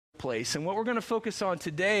workplace. And what we're going to focus on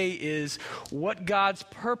today is what God's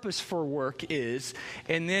purpose for work is,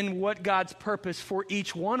 and then what God's purpose for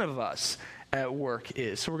each one of us at work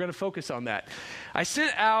is. So we're going to focus on that. I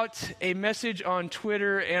sent out a message on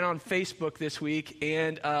Twitter and on Facebook this week,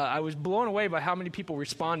 and I was blown away by how many people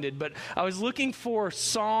responded. But I was looking for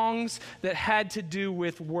songs that had to do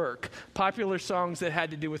with work, popular songs that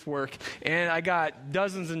had to do with work, and I got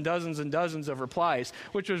dozens and dozens and dozens of replies,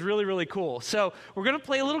 which was really, really cool. So we're going to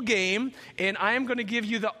play a little game, and I am going to give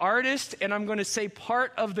you the artist, and I'm going to say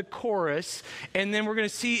part of the chorus, and then we're going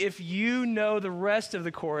to see if you know the rest of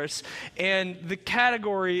the chorus. And the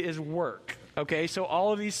category is work, okay? So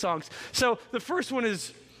all of these songs. So the first one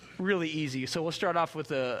is really easy. So we'll start off with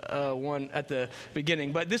the one at the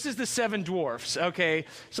beginning. But this is the Seven Dwarfs, okay?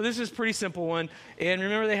 So this is a pretty simple one. And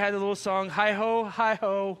remember they had the little song,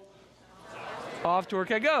 hi-ho, off to work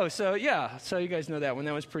I go. So yeah, so you guys know that one.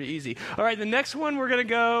 That was pretty easy. All right, the next one we're going to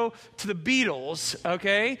go to the Beatles,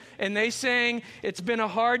 okay? And they sang, it's been a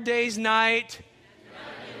hard day's night.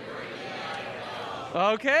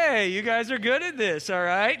 Okay, you guys are good at this, all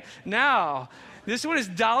right? Now, this one is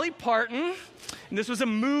Dolly Parton, and this was a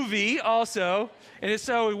movie also, and it's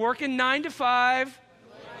so working 9 to 5.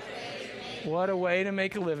 What a way to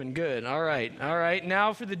make a living. Good, all right.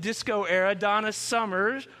 Now for the disco era, Donna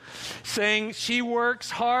Summer saying she works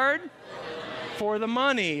hard for the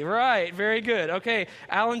money. Right, very good. Okay,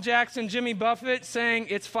 Alan Jackson, Jimmy Buffett saying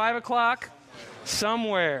it's 5 o'clock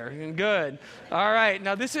somewhere. Good. All right,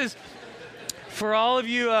 now this is... For all of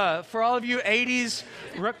you 80s,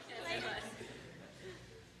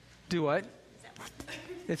 do what?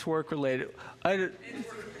 It's work related.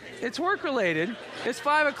 It's work related. It's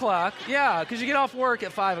 5 o'clock. Yeah, because you get off work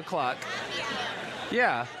at 5 o'clock.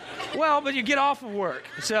 Yeah. Well, but you get off of work.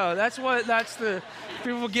 So that's the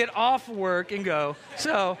people get off work and go.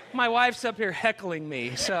 So my wife's up here heckling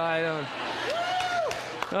me. So I don't.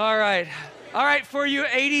 All right. All right, for you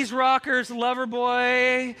 80s rockers,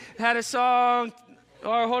 Loverboy had a song.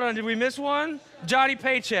 Oh, hold on, did we miss one? Johnny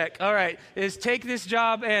Paycheck, all right, is take this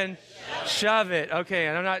job and shove it. Okay,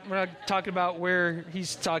 and we're not talking about where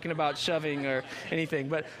he's talking about shoving or anything.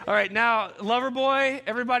 But, all right, now, Loverboy,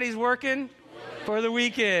 everybody's working for the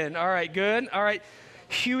weekend. All right, good. All right,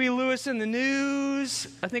 Huey Lewis in the news.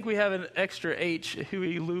 I think we have an extra H,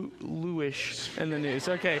 Huey Lewis in the news.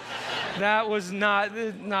 Okay, that was not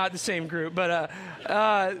the same group. But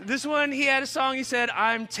this one, he had a song. He said,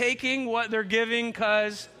 I'm taking what they're giving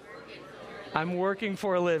because I'm working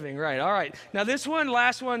for a living. Right, all right. Now this one,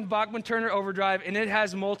 last one, Bachman-Turner Overdrive, and it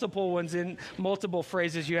has multiple ones in multiple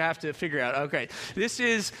phrases you have to figure out. Okay, this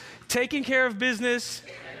is taking care of business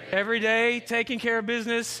every day, taking care of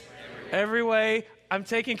business every way. I'm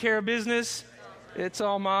taking care of business. It's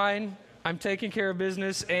all mine. I'm taking care of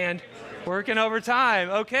business and working overtime.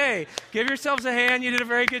 Okay. Give yourselves a hand. You did a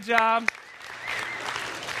very good job.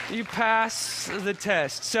 You passed the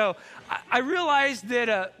test. So I realized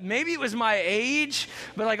that maybe it was my age,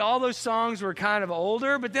 but like all those songs were kind of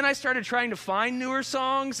older. But then I started trying to find newer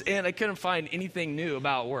songs, and I couldn't find anything new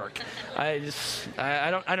about work. I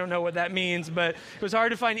don't know what that means, but it was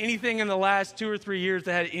hard to find anything in the last 2 or 3 years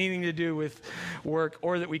that had anything to do with work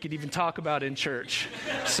or that we could even talk about in church.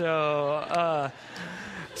 So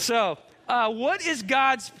what is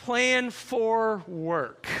God's plan for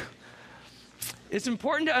work? It's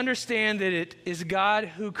important to understand that it is God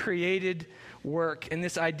who created work and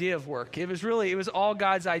this idea of work. It was all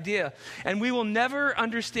God's idea. And we will never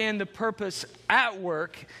understand the purpose at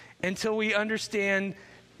work until we understand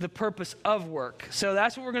the purpose of work. So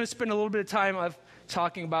that's what we're going to spend a little bit of time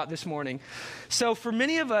talking about this morning. So for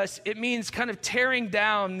many of us, it means kind of tearing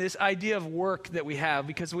down this idea of work that we have,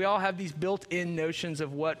 because we all have these built-in notions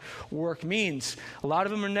of what work means. A lot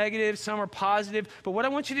of them are negative, some are positive, but what I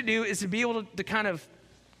want you to do is to be able to kind of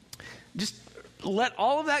just let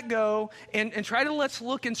all of that go and try to let's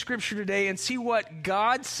look in Scripture today and see what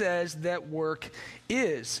God says that work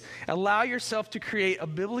is. Allow yourself to create a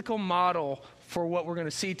biblical model for what we're going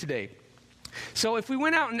to see today. So if we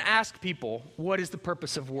went out and asked people, what is the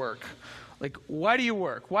purpose of work? Like, why do you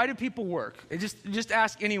work? Why do people work? Just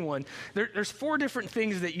ask anyone. There's 4 different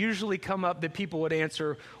things that usually come up that people would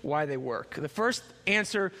answer why they work. The first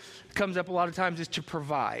answer comes up a lot of times is to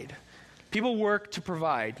provide. People work to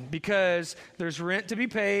provide because there's rent to be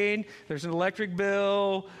paid, there's an electric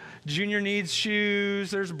bill, Junior needs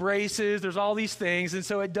shoes, there's braces, there's all these things. And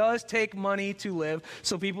so it does take money to live.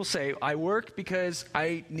 So people say, I work because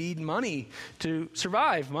I need money to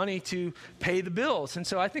survive, money to pay the bills. And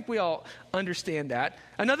so I think we all understand that.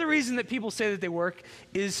 Another reason that people say that they work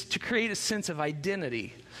is to create a sense of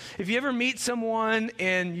identity. If you ever meet someone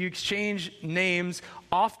and you exchange names,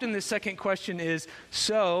 often the second question is,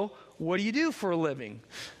 so what do you do for a living?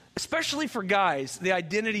 Especially for guys, the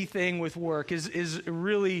identity thing with work is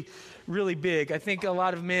really, really big. I think a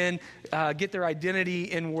lot of men get their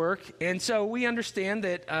identity in work. And so we understand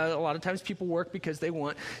that a lot of times people work because they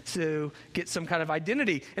want to get some kind of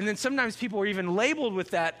identity. And then sometimes people are even labeled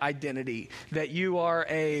with that identity, that you are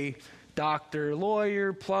a doctor,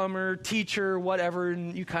 lawyer, plumber, teacher, whatever,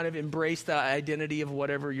 and you kind of embrace the identity of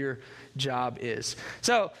whatever your job is.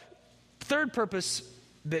 So, third purpose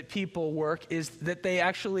that people work is that they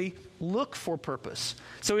actually look for purpose.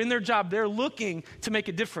 So in their job, they're looking to make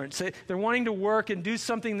a difference. They're wanting to work and do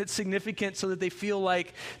something that's significant so that they feel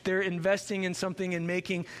like they're investing in something and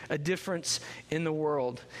making a difference in the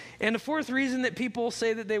world. And the fourth reason that people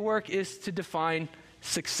say that they work is to define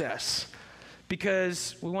success.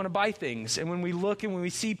 Because we want to buy things. And when we look and when we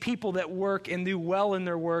see people that work and do well in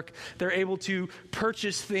their work, they're able to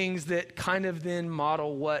purchase things that kind of then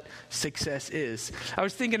model what success is. I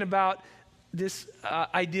was thinking about this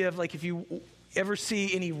idea of like if you ever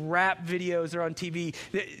see any rap videos or on TV,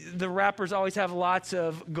 the rappers always have lots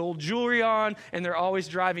of gold jewelry on and they're always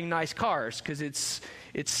driving nice cars because it's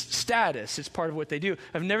status. It's part of what they do.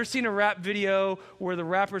 I've never seen a rap video where the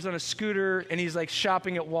rapper's on a scooter and he's like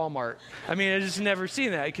shopping at Walmart. I mean, I've just never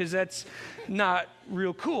seen that because that's not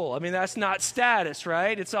real cool. I mean, that's not status,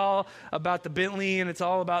 right? It's all about the Bentley and it's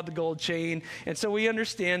all about the gold chain. And so we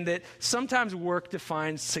understand that sometimes work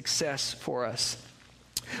defines success for us.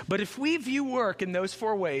 But if we view work in those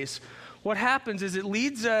four ways, what happens is it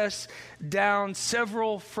leads us down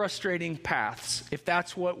several frustrating paths, if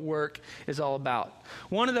that's what work is all about.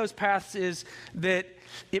 One of those paths is that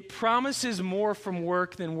it promises more from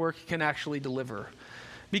work than work can actually deliver.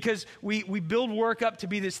 Because we build work up to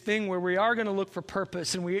be this thing where we are going to look for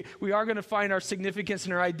purpose and we are going to find our significance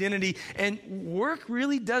and our identity, and work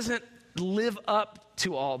really doesn't live up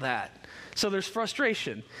to all that. So there's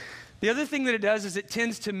frustration. The other thing that it does is it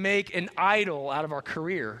tends to make an idol out of our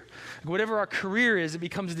career. Whatever our career is, it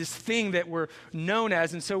becomes this thing that we're known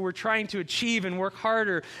as, and so we're trying to achieve and work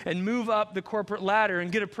harder and move up the corporate ladder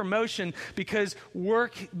and get a promotion because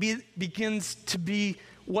work begins to be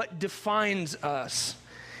what defines us.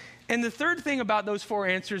 And the third thing about those four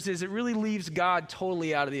answers is it really leaves God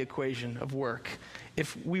totally out of the equation of work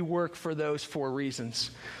if we work for those four reasons.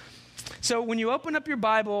 So when you open up your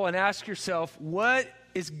Bible and ask yourself, what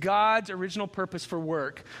is God's original purpose for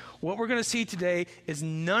work? What we're going to see today is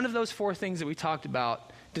none of those four things that we talked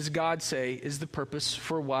about does God say is the purpose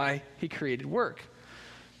for why he created work.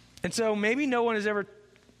 And so maybe no one has ever,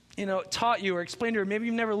 taught you or explained to you, or maybe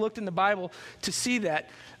you've never looked in the Bible to see that.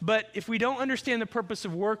 But if we don't understand the purpose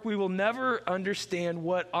of work, we will never understand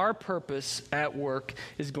what our purpose at work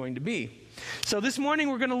is going to be. So this morning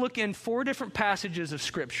we're going to look in 4 different passages of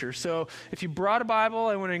Scripture. So if you brought a Bible,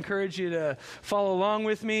 I want to encourage you to follow along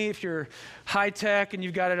with me. If you're high tech and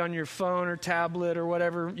you've got it on your phone or tablet or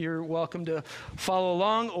whatever, you're welcome to follow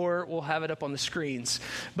along, or we'll have it up on the screens.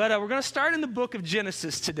 But we're going to start in the book of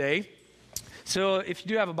Genesis today. So if you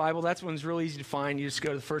do have a Bible, that's one's really easy to find. You just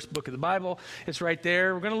go to the first book of the Bible. It's right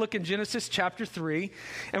there. We're going to look in Genesis chapter 3,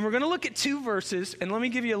 and we're going to look at 2 verses, and let me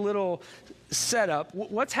give you a little setup.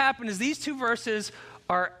 What's happened is these 2 verses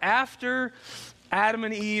are after Adam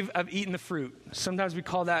and Eve have eaten the fruit. Sometimes we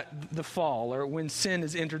call that the fall, or when sin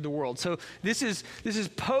has entered the world. So this is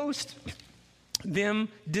post them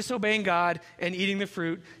disobeying God and eating the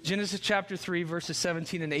fruit. Genesis chapter 3, verses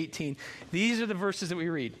 17 and 18. These are the verses that we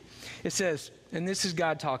read. It says, and this is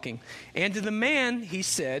God talking, and to the man he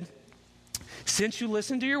said, since you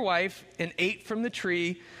listened to your wife and ate from the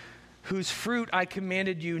tree whose fruit I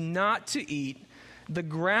commanded you not to eat, the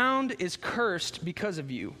ground is cursed because of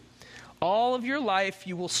you. All of your life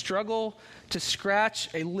you will struggle to scratch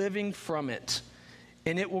a living from it,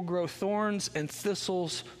 and it will grow thorns and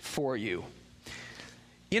thistles for you.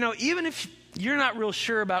 Even if you're not real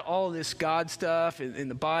sure about all of this God stuff in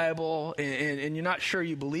the Bible, and you're not sure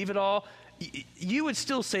you believe it all, you would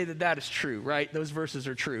still say that is true, right? Those verses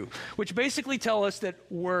are true, which basically tell us that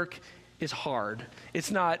work is hard. It's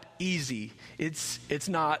not easy. It's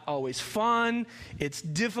not always fun. It's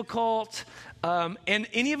difficult. And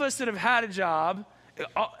any of us that have had a job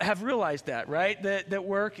have realized that, right? That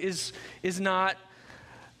work is not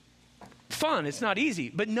fun. It's not easy.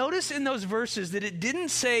 But notice in those verses that it didn't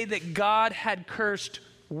say that God had cursed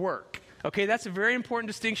work. Okay, that's a very important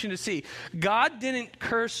distinction to see. God didn't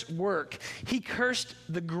curse work. He cursed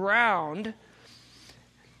the ground,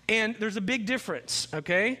 and there's a big difference,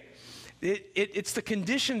 okay? It's the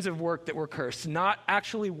conditions of work that were cursed, not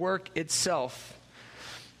actually work itself.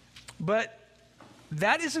 But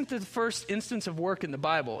that isn't the first instance of work in the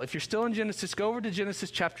Bible. If you're still in Genesis, go over to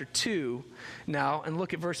Genesis chapter 2 now and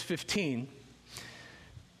look at verse 15.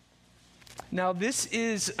 Now, this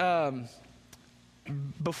is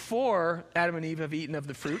before Adam and Eve have eaten of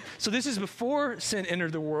the fruit. So this is before sin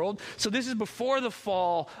entered the world. So this is before the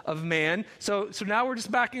fall of man. So now we're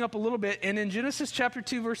just backing up a little bit. And in Genesis chapter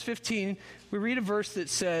 2, verse 15, we read a verse that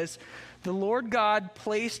says, "The Lord God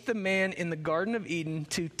placed the man in the Garden of Eden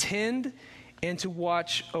to tend and to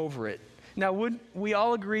watch over it." Now, would we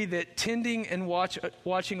all agree that tending and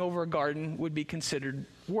watching over a garden would be considered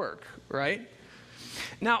work, right?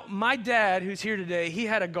 Now, my dad, who's here today, he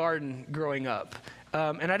had a garden growing up.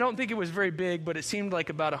 And I don't think it was very big, but it seemed like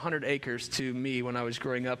about 100 acres to me when I was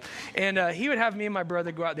growing up. And he would have me and my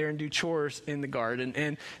brother go out there and do chores in the garden.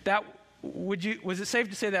 And that, was it safe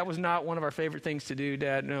to say that was not one of our favorite things to do,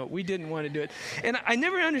 Dad? No, we didn't want to do it. And I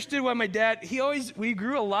never understood why my dad, we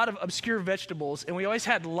grew a lot of obscure vegetables, and we always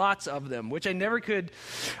had lots of them, which I never could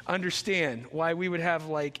understand why we would have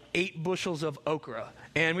like 8 bushels of okra.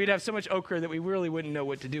 And we'd have so much okra that we really wouldn't know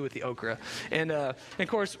what to do with the okra. And of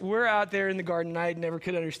course, we're out there in the garden. I never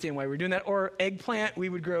could understand why we were doing that. Or eggplant. We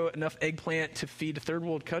would grow enough eggplant to feed a third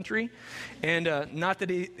world country. And not that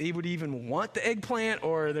he would even want the eggplant,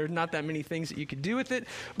 or there's not that many things that you could do with it.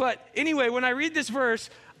 But anyway, when I read this verse,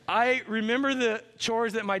 I remember the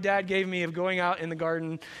chores that my dad gave me of going out in the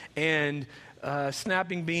garden and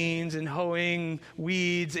snapping beans and hoeing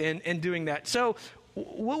weeds and doing that. So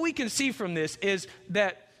what we can see from this is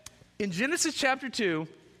that in Genesis chapter 2,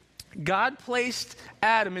 God placed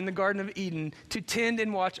Adam in the Garden of Eden to tend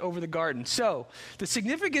and watch over the garden. So the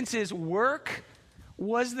significance is work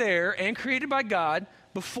was there and created by God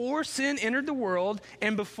before sin entered the world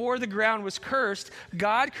and before the ground was cursed.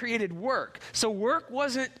 God created work. So work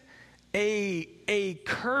wasn't a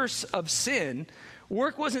curse of sin.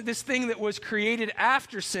 Work wasn't this thing that was created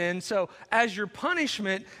after sin, so as your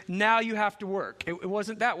punishment, now you have to work. It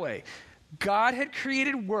wasn't that way. God had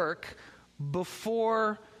created work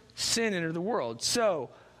before sin entered the world. So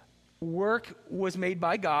work was made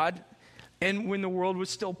by God, and when the world was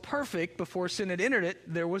still perfect, before sin had entered it,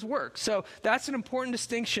 there was work. So that's an important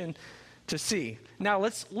distinction to see. Now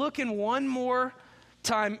let's look in one more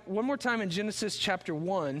time in Genesis chapter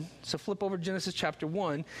 1. So flip over to Genesis chapter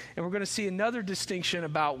 1, and we're going to see another distinction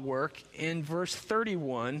about work in verse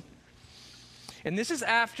 31. And this is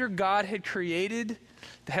after God had created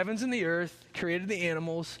the heavens and the earth, created the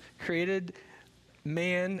animals, created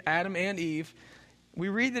man, Adam and Eve. We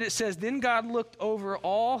read that it says, "Then God looked over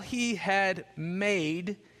all he had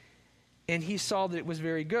made, and he saw that it was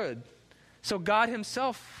very good." So God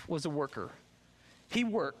himself was a worker. He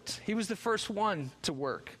worked. He was the first one to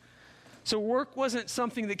work. So work wasn't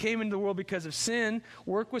something that came into the world because of sin.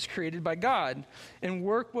 Work was created by God, and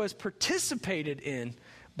work was participated in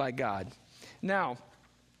by God. Now,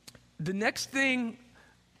 the next thing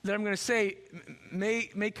that I'm going to say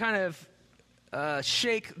may kind of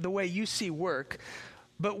shake the way you see work,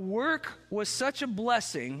 but work was such a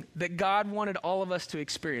blessing that God wanted all of us to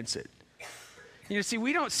experience it. You know, see,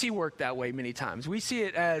 we don't see work that way many times. We see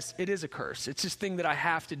it as it is a curse. It's this thing that I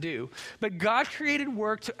have to do. But God created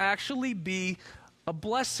work to actually be a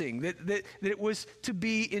blessing, that it was to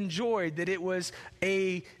be enjoyed, that it was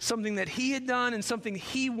something that he had done and something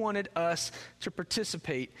he wanted us to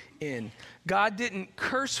participate in. God didn't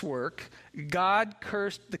curse work. God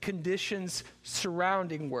cursed the conditions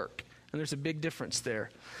surrounding work. And there's a big difference there.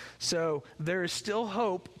 So there is still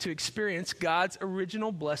hope to experience God's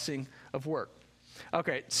original blessing of work.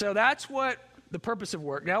 Okay, so that's what the purpose of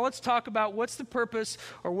work. Now let's talk about what's the purpose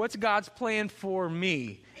or what's God's plan for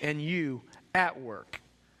me and you at work.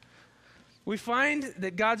 We find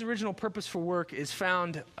that God's original purpose for work is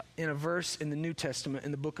found in a verse in the New Testament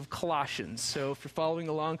in the book of Colossians. So if you're following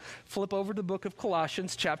along, flip over to the book of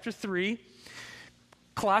Colossians, chapter 3.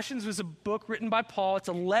 Colossians was a book written by Paul. It's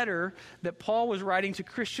a letter that Paul was writing to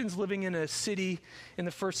Christians living in a city in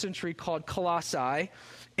the first century called Colossae.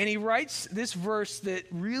 And he writes this verse that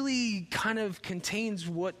really kind of contains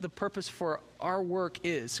what the purpose for our work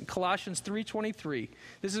is. In Colossians 3:23,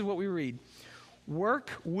 this is what we read.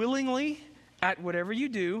 "Work willingly at whatever you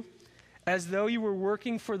do, as though you were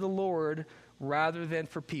working for the Lord rather than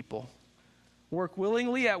for people." Work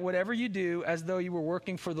willingly at whatever you do, as though you were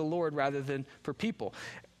working for the Lord rather than for people.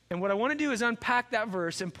 And what I want to do is unpack that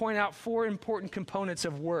verse and point out 4 important components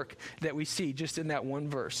of work that we see just in that one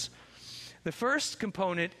verse. The first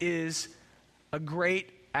component is a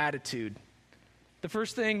great attitude. The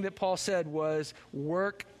first thing that Paul said was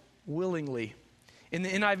work willingly. In the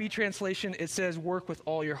NIV translation, it says work with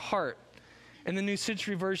all your heart. In the New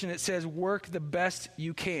Century Version, it says work the best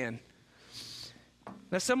you can.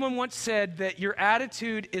 Now, someone once said that your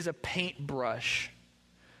attitude is a paintbrush.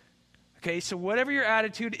 Okay, so whatever your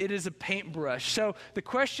attitude, it is a paintbrush. So the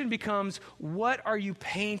question becomes, what are you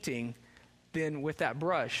painting then with that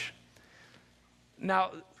brush?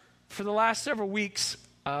 Now, for the last several weeks,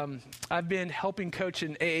 I've been helping coach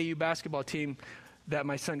an AAU basketball team that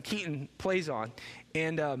my son Keaton plays on.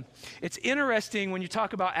 And it's interesting when you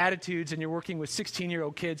talk about attitudes and you're working with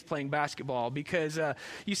 16-year-old kids playing basketball, because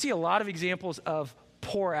you see a lot of examples of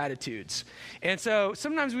poor attitudes. And so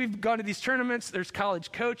sometimes we've gone to these tournaments, there's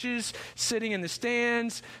college coaches sitting in the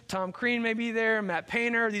stands, Tom Crean may be there, Matt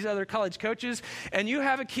Painter, these other college coaches, and you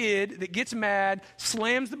have a kid that gets mad,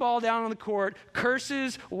 slams the ball down on the court,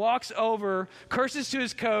 curses, walks over, curses to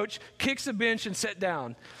his coach, kicks the bench and sits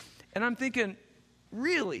down. And I'm thinking,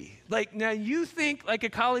 really? Like, now you think like a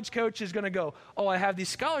college coach is going to go, oh, I have these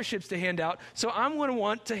scholarships to hand out, so I'm going to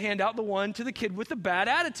want to hand out the one to the kid with the bad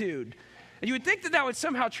attitude. And you would think that that would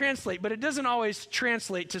somehow translate, but it doesn't always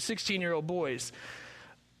translate to 16-year-old boys.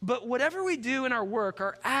 But whatever we do in our work,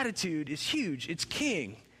 our attitude is huge. It's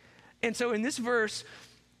king. And so in this verse,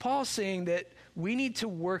 Paul's saying that we need to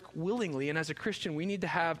work willingly, and as a Christian, we need to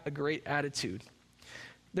have a great attitude.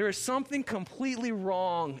 There is something completely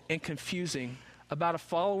wrong and confusing about a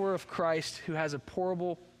follower of Christ who has a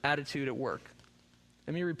horrible attitude at work.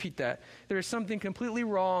 Let me repeat that. There is something completely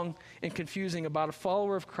wrong and confusing about a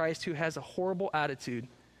follower of Christ who has a horrible attitude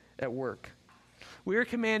at work. We are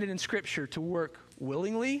commanded in Scripture to work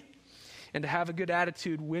willingly and to have a good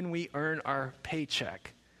attitude when we earn our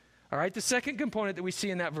paycheck. All right, the second component that we see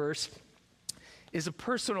in that verse is a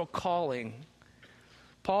personal calling.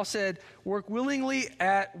 Paul said, work willingly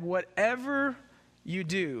at whatever you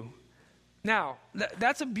do. Now,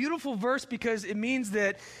 that's a beautiful verse because it means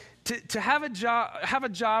that to have a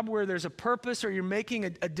job where there's a purpose or you're making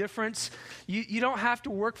a difference, you don't have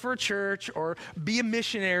to work for a church or be a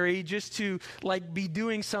missionary just to like be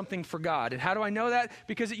doing something for God. And how do I know that?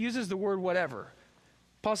 Because it uses the word whatever.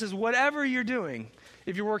 Paul says, whatever you're doing,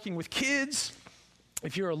 if you're working with kids,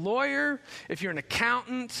 if you're a lawyer, if you're an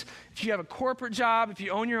accountant, if you have a corporate job, if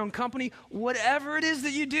you own your own company, whatever it is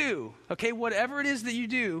that you do, okay, whatever it is that you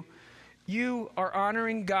do, you are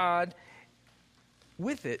honoring God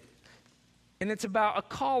with it. And it's about a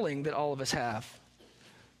calling that all of us have.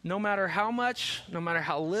 No matter how much, no matter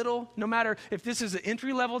how little, no matter if this is an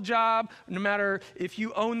entry-level job, no matter if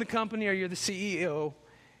you own the company or you're the CEO,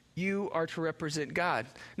 you are to represent God.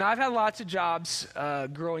 Now, I've had lots of jobs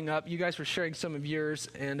growing up. You guys were sharing some of yours.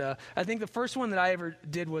 And I think the first one that I ever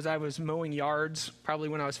did was I was mowing yards, probably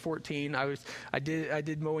when I was 14. I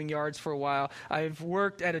did mowing yards for a while. I've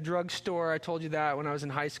worked at a drugstore. I told you that when I was in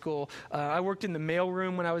high school. I worked in the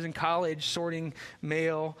mailroom when I was in college, sorting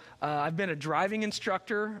mail. I've been a driving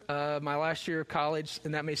instructor my last year of college,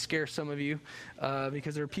 and that may scare some of you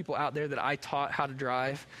because there are people out there that I taught how to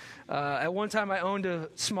drive. At one time, I owned a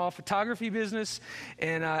small photography business,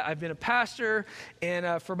 and I've been a pastor.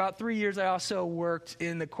 And for about 3 years, I also worked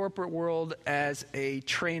in the corporate world as a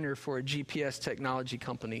trainer for a GPS technology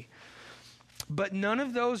company. But none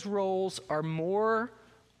of those roles are more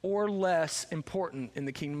or less important in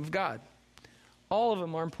the kingdom of God. All of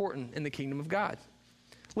them are important in the kingdom of God.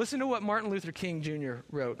 Listen to what Martin Luther King Jr.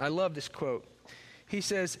 wrote. I love this quote. He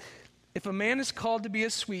says, "If a man is called to be a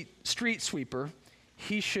street sweeper,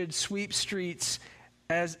 he should sweep streets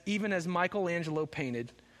even as Michelangelo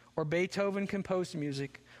painted, or Beethoven composed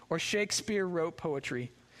music, or Shakespeare wrote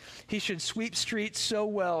poetry. He should sweep streets so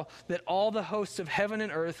well that all the hosts of heaven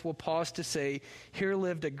and earth will pause to say, 'Here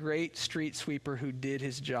lived a great street sweeper who did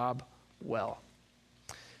his job well.'"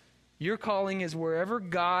 Your calling is wherever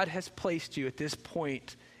God has placed you at this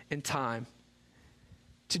point in time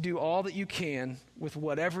to do all that you can with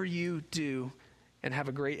whatever you do and have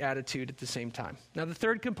a great attitude at the same time. Now, the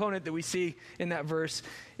third component that we see in that verse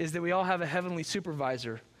is that we all have a heavenly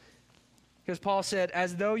supervisor. Because Paul said,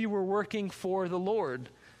 as though you were working for the Lord.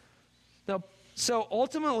 Now, so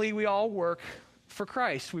ultimately, we all work for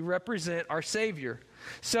Christ. We represent our Savior.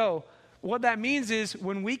 So what that means is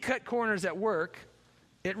when we cut corners at work,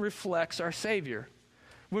 it reflects our Savior.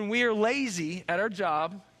 When we are lazy at our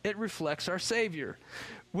job, it reflects our Savior.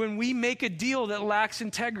 When we make a deal that lacks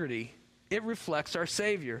integrity, it reflects our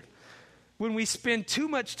Savior. when we spend too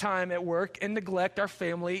much time at work and neglect our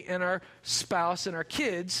family and our spouse and our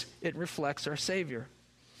kids, it reflects our Savior.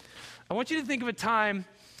 I want you to think of a time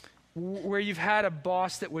where you've had a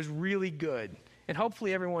boss that was really good. And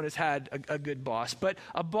hopefully everyone has had a good boss. But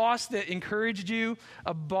a boss that encouraged you,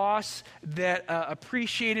 a boss that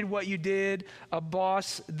appreciated what you did, a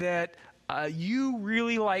boss that you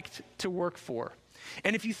really liked to work for.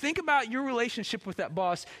 And if you think about your relationship with that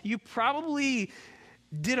boss, you probably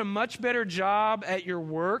did a much better job at your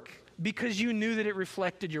work because you knew that it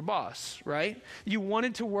reflected your boss, right? You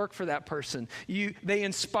wanted to work for that person. They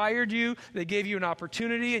inspired you. They gave you an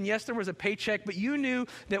opportunity. And yes, there was a paycheck, but you knew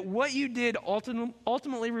that what you did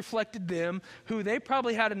ultimately reflected them, who they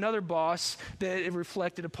probably had another boss that it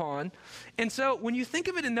reflected upon. And so when you think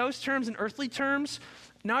of it in those terms, in earthly terms,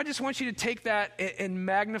 now I just want you to take that and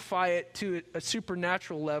magnify it to a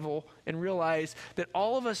supernatural level and realize that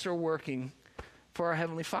all of us are working for our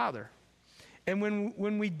Heavenly Father. And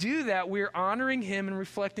when we do that, we're honoring Him and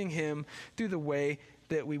reflecting Him through the way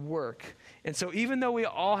that we work. And so even though we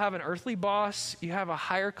all have an earthly boss, you have a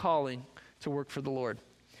higher calling to work for the Lord.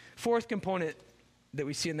 Fourth component that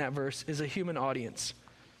we see in that verse is a human audience.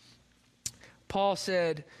 Paul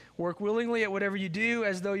said, work willingly at whatever you do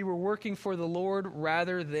as though you were working for the Lord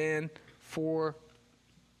rather than for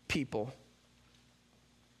people.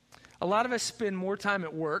 A lot of us spend more time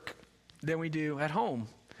at work than we do at home.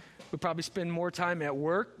 We probably spend more time at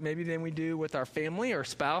work maybe than we do with our family or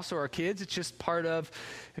spouse or our kids. It's just part of,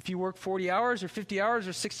 if you work 40 hours or 50 hours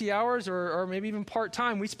or 60 hours or maybe even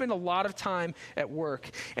part-time, we spend a lot of time at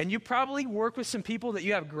work. And you probably work with some people that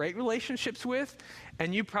you have great relationships with,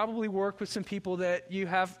 and you probably work with some people that you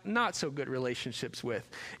have not so good relationships with.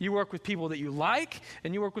 You work with people that you like,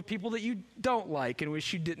 and you work with people that you don't like and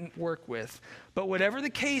wish you didn't work with. But whatever the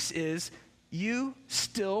case is, you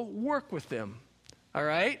still work with them. All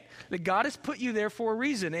right? That God has put you there for a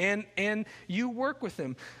reason, and you work with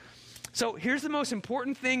Him. So here's the most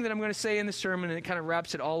important thing that I'm going to say in the sermon, and it kind of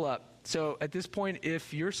wraps it all up. So at this point,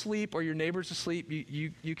 if you're asleep or your neighbor's asleep,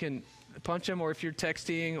 you can punch them, or if you're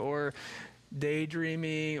texting or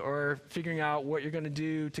daydreaming or figuring out what you're going to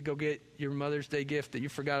do to go get your Mother's Day gift that you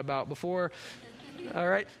forgot about before. All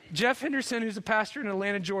right. Jeff Henderson, who's a pastor in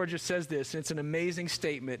Atlanta, Georgia, says this, and it's an amazing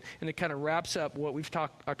statement, and it kind of wraps up what we've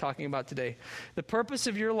are talking about today. The purpose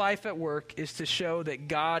of your life at work is to show that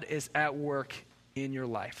God is at work in your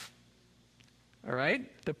life. All right?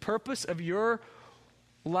 The purpose of your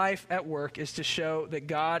life at work is to show that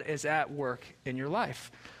God is at work in your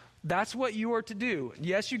life. That's what you are to do.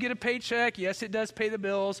 Yes, you get a paycheck. Yes, it does pay the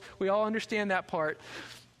bills. We all understand that part.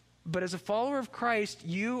 But as a follower of Christ,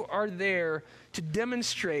 you are there to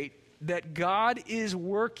demonstrate that God is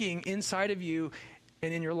working inside of you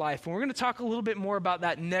and in your life. And we're going to talk a little bit more about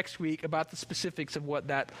that next week, about the specifics of what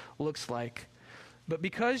that looks like. But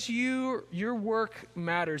because your work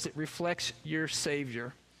matters, it reflects your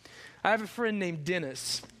Savior. I have a friend named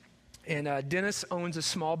Dennis, and Dennis owns a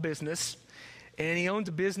small business, and he owns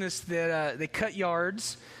a business that they cut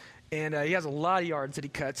yards, and he has a lot of yards that he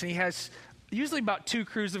cuts, and he has usually about 2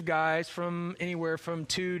 crews of guys, from anywhere from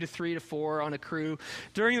 2 to 3 to 4 on a crew.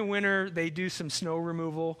 During the winter, they do some snow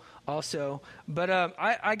removal also. But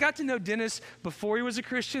I got to know Dennis before he was a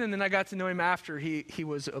Christian, and then I got to know him after he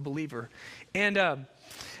was a believer. And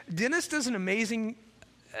Dennis does an amazing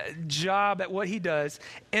job at what he does.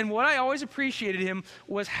 And what I always appreciated him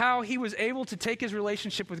was how he was able to take his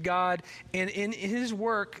relationship with God and in his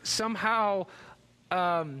work somehow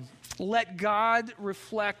let God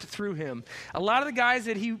reflect through him. A lot of the guys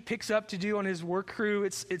that he picks up to do on his work crew,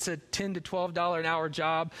 it's a $10 to $12 an hour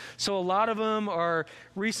job. So a lot of them are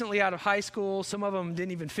recently out of high school. Some of them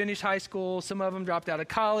didn't even finish high school. Some of them dropped out of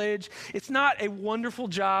college. It's not a wonderful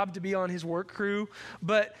job to be on his work crew,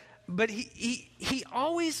 but he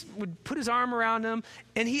always would put his arm around them,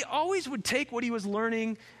 and he always would take what he was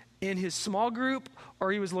learning in his small group,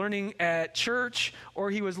 or he was learning at church, or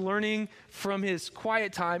he was learning from his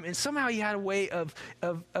quiet time, and somehow he had a way of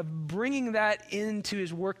bringing that into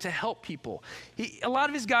his work to help people. A lot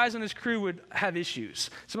of his guys on his crew would have issues.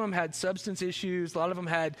 Some of them had substance issues. A lot of them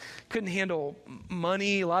couldn't handle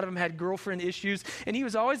money. A lot of them had girlfriend issues, and he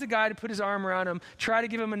was always the guy to put his arm around them, try to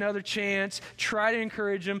give them another chance, try to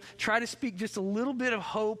encourage them, try to speak just a little bit of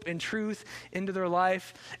hope and truth into their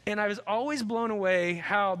life. And I was always blown away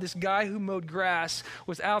how this guy who mowed grass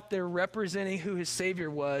was out there representing who his Savior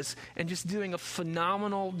was and just doing a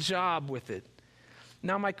phenomenal job with it.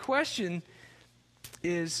 Now, my question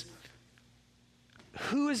is,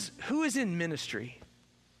 who is in ministry?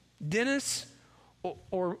 Dennis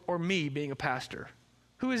or me being a pastor?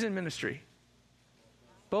 Who is in ministry?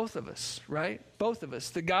 Both of us, right? Both of us.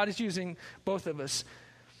 That God is using both of us.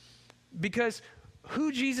 Because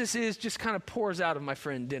who Jesus is just kind of pours out of my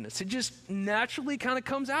friend Dennis. It just naturally kind of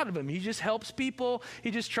comes out of him. He just helps people.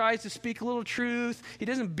 He just tries to speak a little truth. He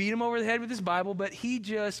doesn't beat him over the head with his Bible, but he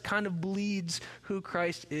just kind of bleeds who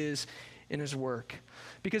Christ is in his work.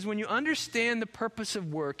 Because when you understand the purpose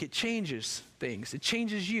of work, it changes things. It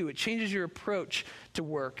changes you. It changes your approach to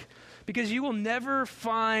work. Because you will never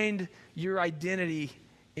find your identity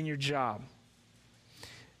in your job.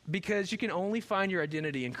 Because you can only find your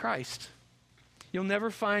identity in Christ. You'll never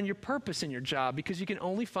find your purpose in your job because you can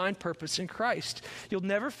only find purpose in Christ. You'll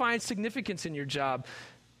never find significance in your job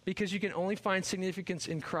because you can only find significance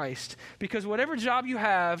in Christ. Because whatever job you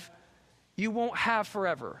have, you won't have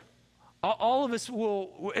forever. All of us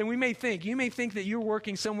will, and you may think that you're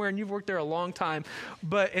working somewhere and you've worked there a long time,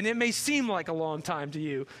 and it may seem like a long time to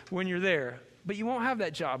you when you're there, but you won't have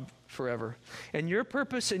that job forever. And your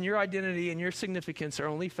purpose and your identity and your significance are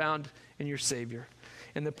only found in your Savior.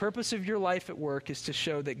 And the purpose of your life at work is to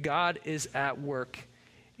show that God is at work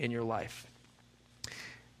in your life.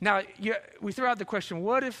 Now, we throw out the question,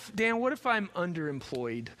 what if I'm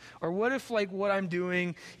underemployed? Or what if what I'm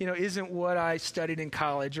doing, isn't what I studied in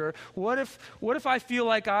college? Or what if I feel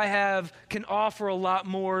like I can offer a lot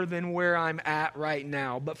more than where I'm at right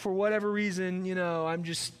now? But for whatever reason,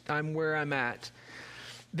 I'm where I'm at.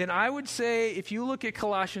 Then I would say, if you look at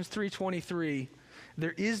Colossians 3:23,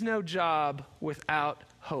 there is no job without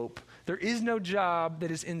hope. There is no job that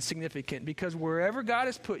is insignificant because wherever God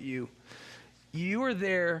has put you, you are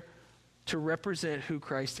there to represent who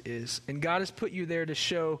Christ is. And God has put you there to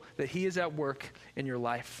show that he is at work in your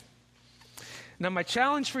life. Now, my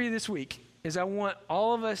challenge for you this week is I want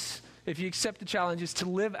all of us, if you accept the challenge, is to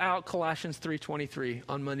live out Colossians 3:23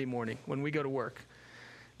 on Monday morning when we go to work.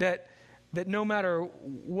 That no matter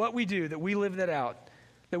what we do, that we live that out.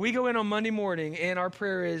 That we go in on Monday morning and our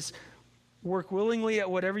prayer is, work willingly at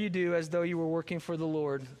whatever you do as though you were working for the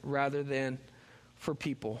Lord rather than for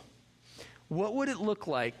people. What would it look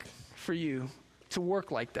like for you to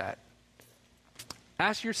work like that?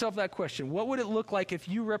 Ask yourself that question. What would it look like if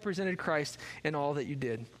you represented Christ in all that you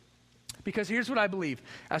did? Because here's what I believe.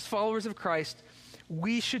 As followers of Christ,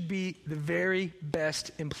 we should be the very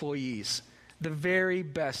best employees. The very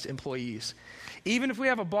best employees. Even if we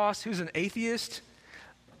have a boss who's an atheist,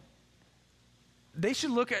 they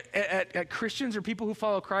should look at Christians or people who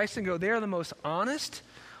follow Christ and go, they are the most honest,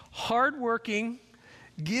 hardworking,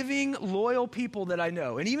 giving, loyal people that I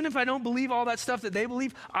know. And even if I don't believe all that stuff that they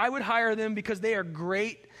believe, I would hire them because they are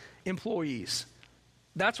great employees.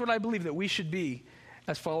 That's what I believe that we should be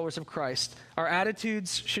as followers of Christ. Our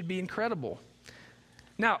attitudes should be incredible.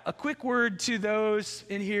 Now, a quick word to those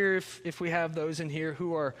in here, if we have those in here,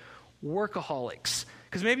 who are workaholics.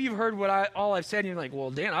 Because maybe you've heard all I've said, and you're like,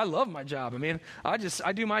 well, Dan, I love my job. I mean, I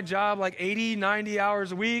do my job like 80, 90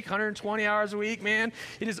 hours a week, 120 hours a week, man.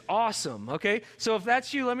 It is awesome, okay? So if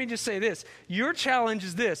that's you, let me just say this. Your challenge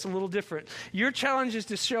is this, a little different. Your challenge is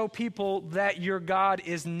to show people that your God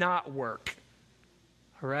is not work,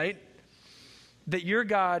 all right? That your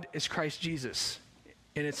God is Christ Jesus,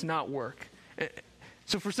 and it's not work.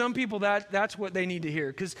 So for some people, that's what they need to hear,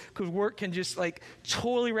 because work can just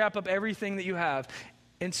totally wrap up everything that you have.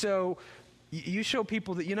 And so you show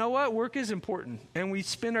people that, you know what, work is important, and we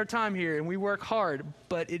spend our time here, and we work hard,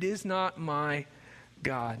 but it is not my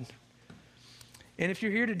God. And if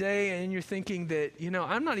you're here today and you're thinking that,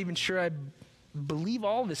 I'm not even sure I believe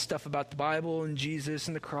all this stuff about the Bible and Jesus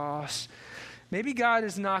and the cross, maybe God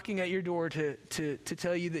is knocking at your door to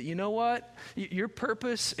tell you that, you know what? Your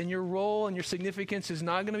purpose and your role and your significance is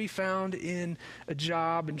not going to be found in a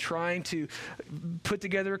job and trying to put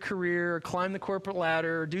together a career or climb the corporate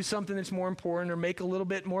ladder or do something that's more important or make a little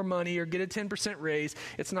bit more money or get a 10% raise.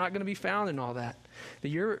 It's not going to be found in all that. That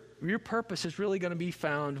your purpose is really going to be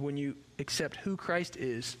found when you accept who Christ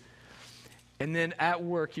is, and then at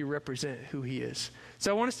work you represent who he is. So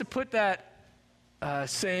I want us to put that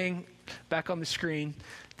saying back on the screen,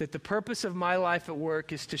 that the purpose of my life at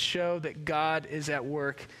work is to show that God is at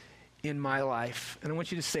work in my life. And I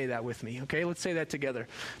want you to say that with me, okay? Let's say that together.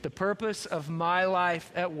 The purpose of my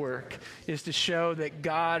life at work is to show that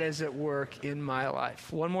God is at work in my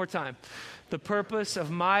life. One more time. The purpose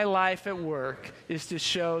of my life at work is to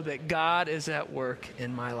show that God is at work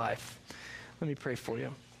in my life. Let me pray for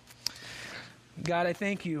you. God, I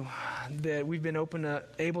thank you that we've been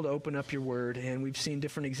able to open up your word, and we've seen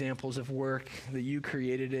different examples of work, that you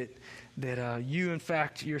created it, that you, in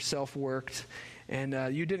fact, yourself worked,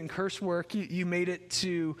 and you didn't curse work. You made it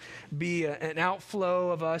to be an outflow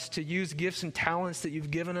of us to use gifts and talents that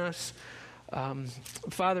you've given us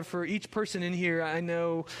Father, for each person in here, I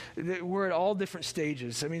know that we're at all different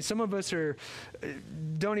stages. I mean, some of us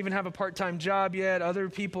don't even have a part-time job yet. Other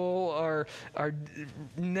people are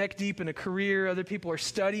neck deep in a career. Other people are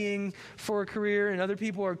studying for a career, and other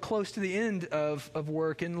people are close to the end of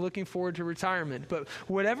work and looking forward to retirement. But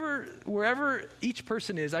wherever each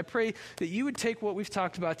person is, I pray that you would take what we've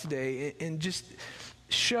talked about today and just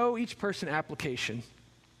show each person application.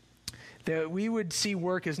 That we would see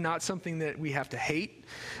work as not something that we have to hate,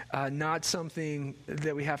 not something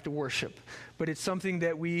that we have to worship, but it's something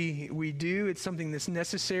that we do, it's something that's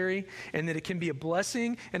necessary, and that it can be a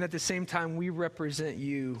blessing, and at the same time, we represent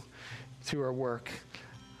you through our work.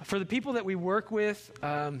 For the people that we work with,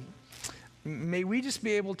 may we just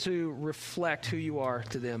be able to reflect who you are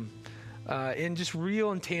to them in just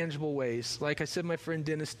real and tangible ways. Like I said, my friend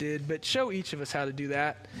Dennis did, but show each of us how to do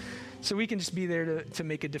that. So we can just be there to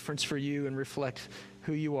make a difference for you and reflect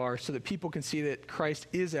who you are so that people can see that Christ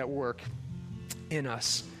is at work in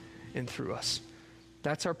us and through us.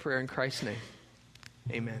 That's our prayer in Christ's name.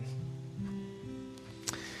 Amen.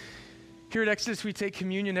 Here at Exodus, we take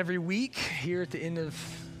communion every week here at the end of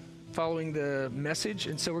following the message.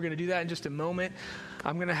 And so we're going to do that in just a moment.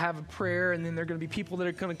 I'm going to have a prayer, and then there are going to be people that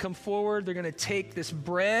are going to come forward. They're going to take this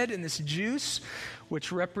bread and this juice,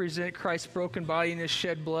 which represent Christ's broken body and his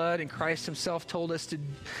shed blood. And Christ himself told us to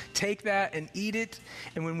take that and eat it.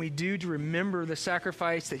 And when we do, to remember the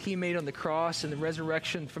sacrifice that he made on the cross and the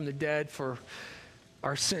resurrection from the dead for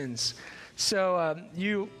our sins. So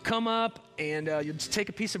you come up and you just take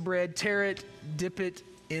a piece of bread, tear it, dip it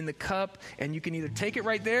in the cup, and you can either take it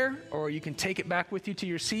right there or you can take it back with you to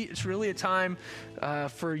your seat. It's really a time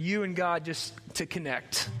for you and God just to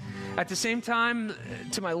connect. At the same time,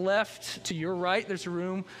 to my left, to your right, there's a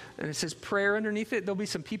room, and it says prayer underneath it. There'll be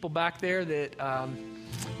some people back there that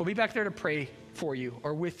will be back there to pray for you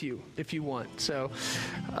or with you if you want. So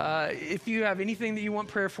if you have anything that you want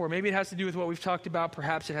prayer for, maybe it has to do with what we've talked about,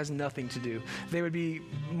 perhaps it has nothing to do. They would be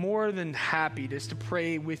more than happy just to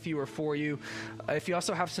pray with you or for you. If you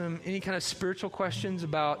also have any kind of spiritual questions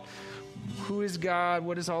about who is God,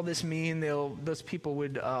 what does all this mean, those people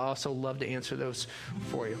would also love to answer those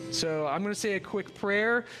for you. So I'm going to say a quick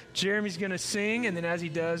prayer. Jeremy's going to sing, and then as he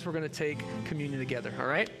does, we're going to take communion together, all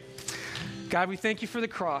right? God, we thank you for the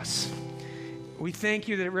cross. We thank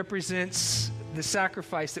you that it represents the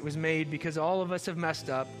sacrifice that was made because all of us have messed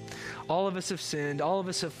up. All of us have sinned. All of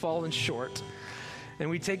us have fallen short. And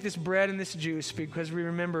we take this bread and this juice because we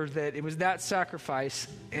remember that it was that sacrifice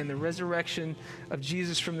and the resurrection of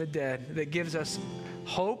Jesus from the dead that gives us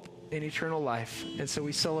hope and eternal life. And so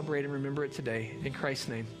we celebrate and remember it today. In Christ's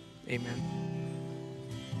name, amen.